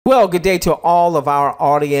Well, good day to all of our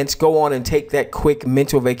audience. Go on and take that quick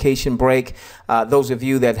mental vacation break. Those of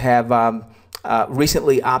you that have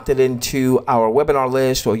recently opted into our webinar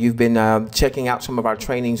list, or you've been checking out some of our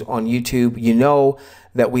trainings on YouTube, you know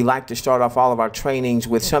that we like to start off all of our trainings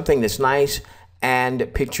with something that's nice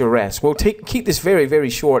and picturesque. We'll keep this very, very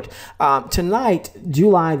short. Tonight,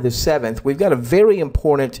 July the 7th, we've got a very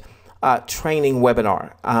important training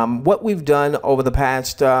webinar. What we've done over the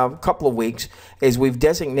past couple of weeks is we've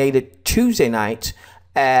designated Tuesday nights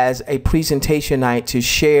as a presentation night to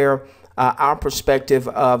share our perspective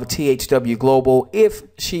of THW Global if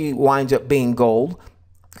she winds up being gold.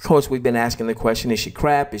 Of course, we've been asking the question, is she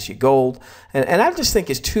crap? Is she gold? And I just think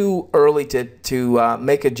it's too early to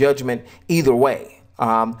make a judgment either way.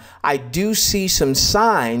 I do see some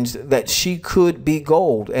signs that she could be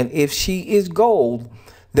gold. And if she is gold,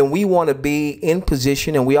 then we want to be in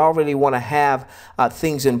position, and we already want to have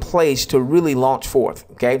things in place to really launch forth.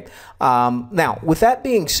 Okay. Now, with that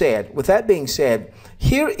being said,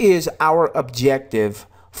 here is our objective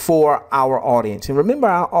for our audience. And remember,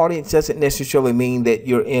 our audience doesn't necessarily mean that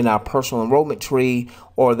you're in our personal enrollment tree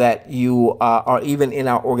or that you are even in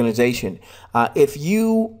our organization. If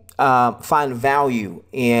you find value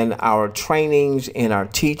in our trainings, in our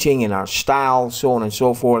teaching, in our style, so on and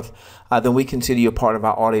so forth, then we consider you a part of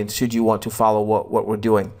our audience should you want to follow what we're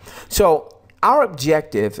doing. So our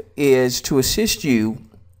objective is to assist you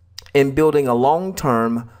in building a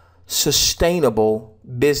long-term, sustainable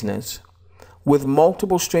business with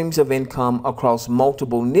multiple streams of income across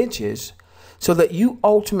multiple niches so that you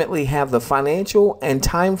ultimately have the financial and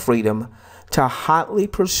time freedom to hotly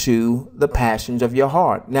pursue the passions of your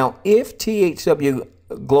heart. Now, if THW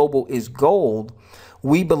Global is gold,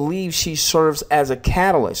 we believe she serves as a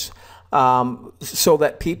catalyst so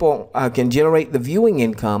that people can generate the viewing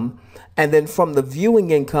income. And then from the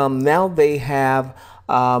viewing income, now they have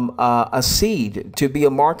a seed to be a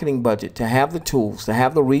marketing budget, to have the tools, to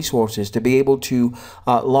have the resources, to be able to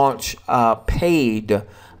launch paid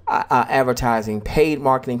advertising, paid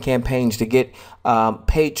marketing campaigns, to get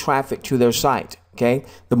paid traffic to their site. Okay,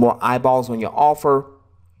 the more eyeballs on your offer,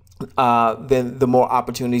 then the more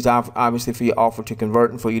opportunities obviously for your offer to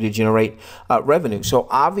convert and for you to generate revenue. So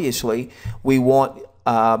obviously we want,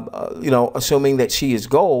 assuming that she is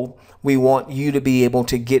gold, we want you to be able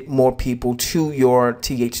to get more people to your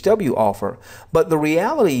THW offer. But the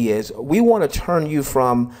reality is we want to turn you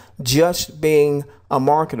from just being a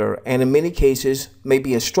marketer, and in many cases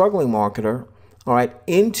maybe a struggling marketer, all right,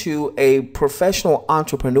 into a professional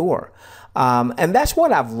entrepreneur. And that's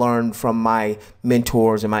what I've learned from my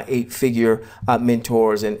mentors and my 8-figure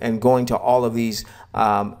mentors, and going to all of these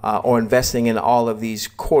or investing in all of these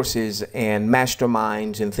courses and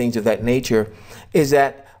masterminds and things of that nature, is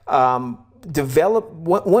that here's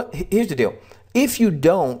the deal. If you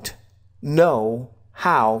don't know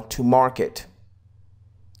how to market,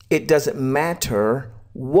 it doesn't matter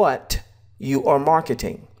what you are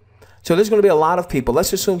marketing. So there's going to be a lot of people,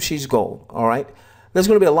 let's assume she's gold, all right? There's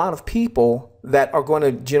going to be a lot of people that are going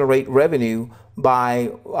to generate revenue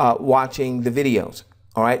by watching the videos,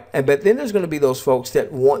 all right? But then there's going to be those folks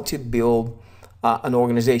that want to build an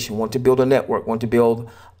organization, want to build a network, want to build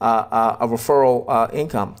a referral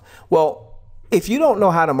income. Well, if you don't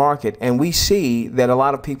know how to market, and we see that a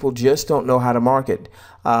lot of people just don't know how to market,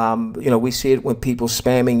 we see it with people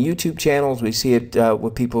spamming YouTube channels, we see it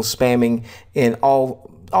with people spamming in all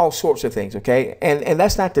sorts of things, okay? And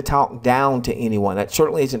that's not to talk down to anyone. That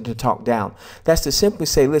certainly isn't to talk down. That's to simply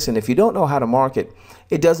say, listen, if you don't know how to market,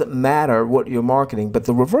 it doesn't matter what you're marketing. But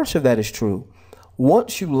the reverse of that is true.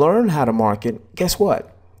 Once you learn how to market, guess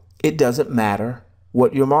what? It doesn't matter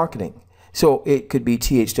what you're marketing. So it could be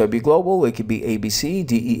THW Global, it could be ABC,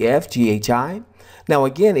 DEF, GHI. Now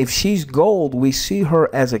again, if she's gold, we see her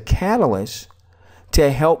as a catalyst to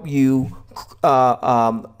help you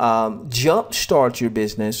jumpstart your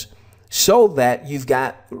business so that you've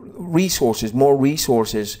got resources, more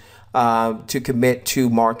resources to commit to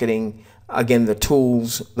marketing. Again, the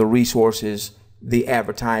tools, the resources, the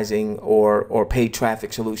advertising or paid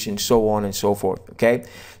traffic solutions, so on and so forth. Okay.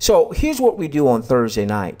 So here's what we do on Thursday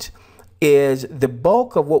nights. Is the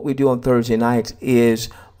bulk of what we do on Thursday nights is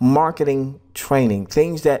marketing training,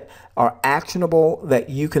 things that are actionable that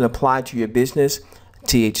you can apply to your business.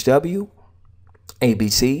 THW,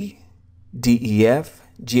 ABC, DEF,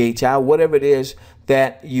 GHI, whatever it is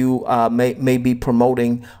that you may be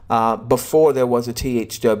promoting before there was a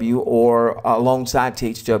THW or alongside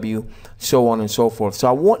THW, so on and so forth. So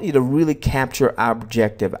I want you to really capture our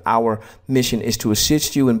objective. Our mission is to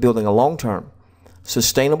assist you in building a long-term,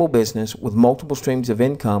 sustainable business with multiple streams of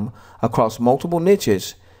income across multiple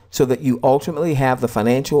niches so that you ultimately have the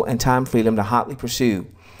financial and time freedom to hotly pursue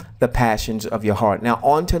the passions of your heart. Now,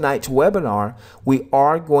 on tonight's webinar, we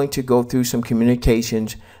are going to go through some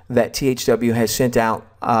communications that THW has sent out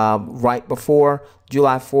right before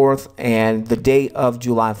July 4th and the day of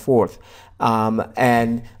July 4th.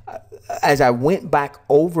 And as I went back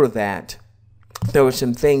over that, there were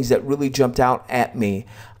some things that really jumped out at me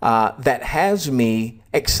that has me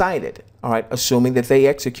excited. All right, assuming that they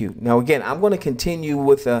execute. Now, again, I'm going to continue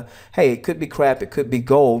with hey, it could be crap, it could be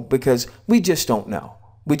gold, because we just don't know.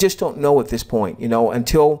 We just don't know at this point, you know,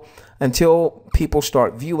 until people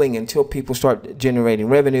start viewing, until people start generating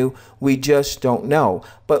revenue, we just don't know.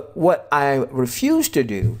 But what I refuse to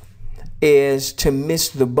do is to miss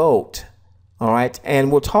the boat. All right,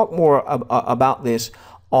 and we'll talk more about this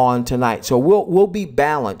on tonight. So we'll be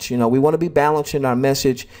balanced. You know, we want to be balanced in our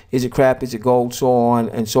message. Is it crap? Is it gold? So on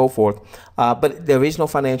and so forth. But there is no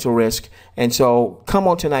financial risk. And so come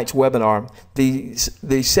on tonight's webinar,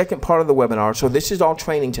 the second part of the webinar. So this is all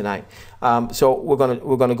training tonight. So we're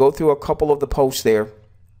gonna go through a couple of the posts there,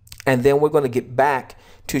 and then we're going to get back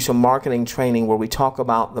to some marketing training where we talk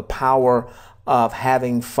about the power of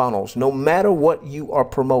having funnels, no matter what you are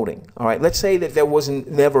promoting. All right, let's say that there wasn't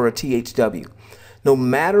never a THW. No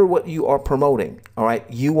matter what you are promoting, all right,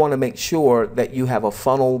 you want to make sure that you have a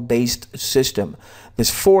funnel-based system.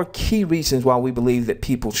 There's 4 key reasons why we believe that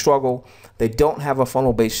people struggle. They don't have a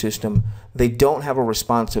funnel-based system. They don't have a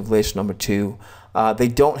responsive list, number 2. They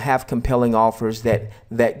don't have compelling offers that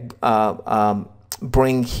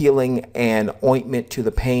bring healing and ointment to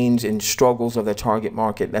the pains and struggles of the target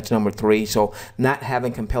market. That's number 3. So not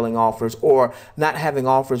having compelling offers, or not having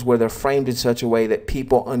offers where they're framed in such a way that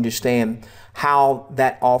people understand how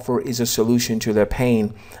that offer is a solution to their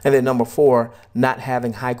pain. And then number 4, not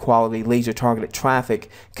having high quality laser targeted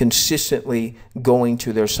traffic consistently going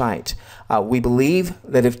to their site. We believe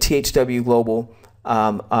that if THW Global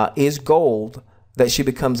is gold, that she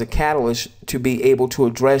becomes a catalyst to be able to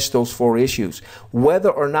address those 4 issues. Whether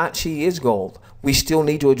or not she is gold, we still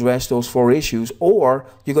need to address those 4 issues, or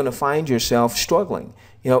you're going to find yourself struggling.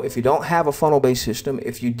 You know, if you don't have a funnel-based system,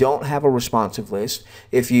 if you don't have a responsive list,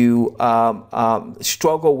 if you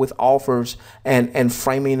struggle with offers and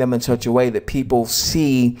framing them in such a way that people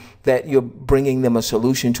see that you're bringing them a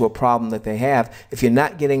solution to a problem that they have, if you're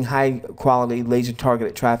not getting high-quality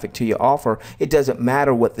laser-targeted traffic to your offer, it doesn't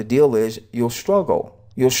matter what the deal is, you'll struggle.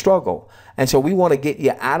 You'll struggle. And so we want to get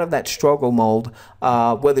you out of that struggle mode,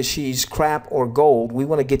 whether she's crap or gold. We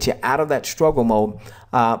want to get you out of that struggle mode.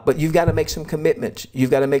 But you've got to make some commitments.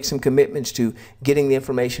 You've got to make some commitments to getting the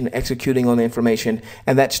information, executing on the information,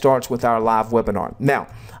 and that starts with our live webinar. Now,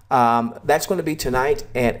 that's going to be tonight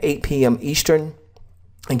at 8 p.m. Eastern.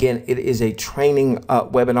 Again, it is a training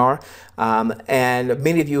webinar, and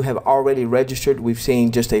many of you have already registered. We've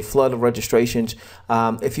seen just a flood of registrations.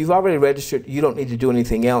 If you've already registered, you don't need to do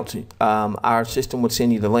anything else. Our system would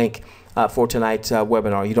send you the link for tonight's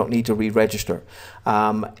webinar. You don't need to re-register.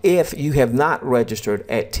 If you have not registered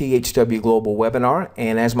at THW Global Webinar,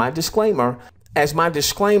 and as my disclaimer,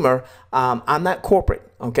 I'm not corporate,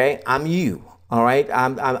 okay? I'm you. All right,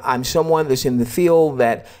 I'm someone that's in the field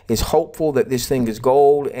that is hopeful that this thing is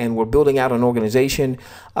gold, and we're building out an organization,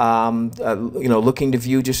 you know, looking to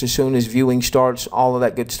view just as soon as viewing starts, all of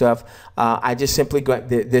that good stuff. I just simply grabbed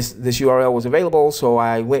this URL was available, so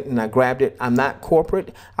I went and I grabbed it. I'm not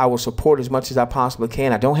corporate. I will support as much as I possibly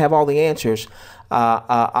can. I don't have all the answers,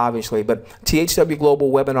 obviously, but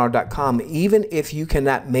thwglobalwebinar.com, even if you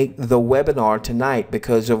cannot make the webinar tonight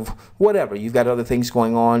because of whatever, you've got other things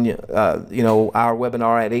going on, you know, our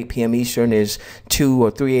webinar at 8 p.m. Eastern is 2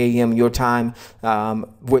 or 3 a.m. your time,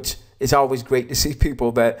 which is always great to see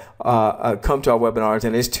people that come to our webinars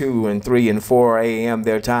and it's 2 and 3 and 4 a.m.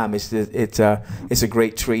 their time. It's a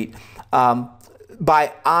great treat.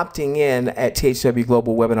 By opting in at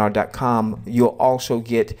thwglobalwebinar.com, you'll also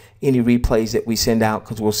get any replays that we send out,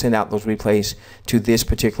 because we'll send out those replays to this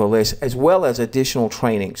particular list, as well as additional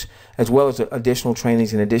trainings,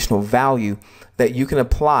 and additional value that you can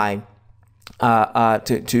apply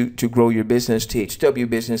to grow your business, THW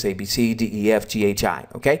business, ABC, DEF, GHI,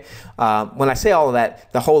 okay? When I say all of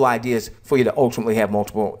that, the whole idea is for you to ultimately have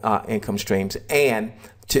multiple income streams, and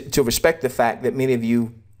to respect the fact that many of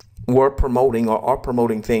you were promoting or are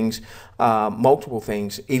promoting things, multiple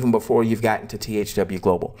things, even before you've gotten to THW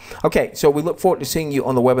Global. Okay, so we look forward to seeing you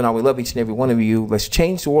on the webinar. We love each and every one of you. Let's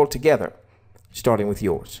change the world together, starting with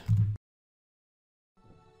yours.